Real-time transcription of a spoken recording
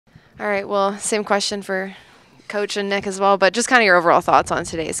All right, well, same question for Coach and Nick as well, but just kind of your overall thoughts on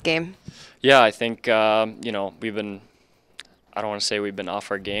today's game. Yeah, I think we've been. I don't want to say we've been off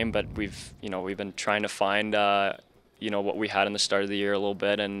our game, but we've been trying to find what we had in the start of the year a little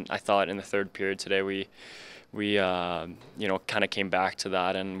bit, and I thought in the third period today we kind of came back to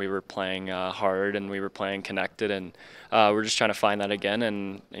that, and we were playing hard and we were playing connected, and we're just trying to find that again.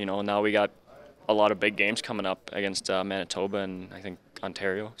 And now we got a lot of big games coming up against Manitoba and I think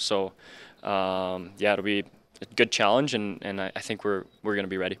Ontario. So yeah, it'll be a good challenge, and I think we're going to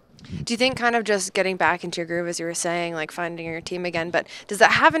be ready. Do you think kind of just getting back into your groove, as you were saying, like finding your team again, but does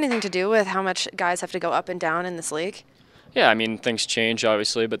that have anything to do with how much guys have to go up and down in this league? Yeah, I mean things change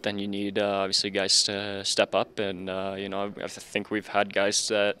obviously, but then you need obviously guys to step up, and I think we've had guys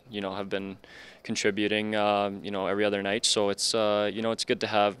that have been contributing every other night, so it's good to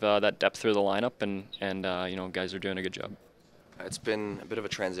have that depth through the lineup, and guys are doing a good job. It's been a bit of a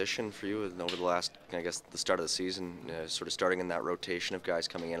transition for you over the last, I guess, the start of the season, sort of starting in that rotation of guys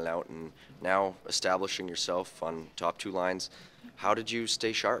coming in and out, and now establishing yourself on top two lines. How did you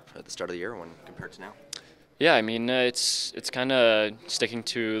stay sharp at the start of the year when compared to now? Yeah, I mean it's kind of sticking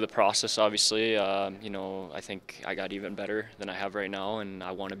to the process. Obviously, I think I got even better than I have right now, and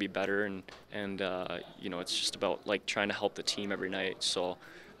I want to be better. And it's just about like trying to help the team every night. So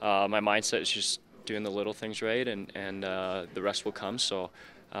my mindset is just doing the little things right, and the rest will come. So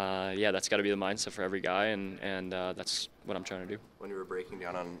yeah, that's got to be the mindset for every guy, and that's what I'm trying to do. When you were breaking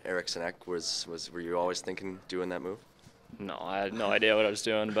down on Eriksson Ek, were you always thinking doing that move? No, I had no idea what I was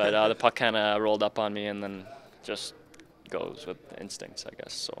doing, but the puck kind of rolled up on me and then just goes with the instincts, I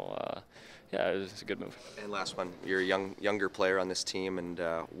guess. So, yeah, it was a good move. And last one, you're a younger player on this team, and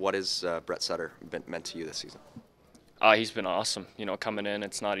what has Brett Sutter meant to you this season? He's been awesome. Coming in,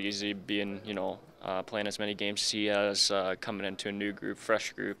 it's not easy being, playing as many games as he has, coming into a new group,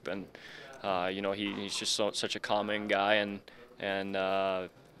 fresh group, and he's just such a calming guy, and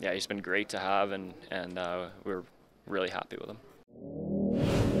yeah, he's been great to have, and we're really happy with him.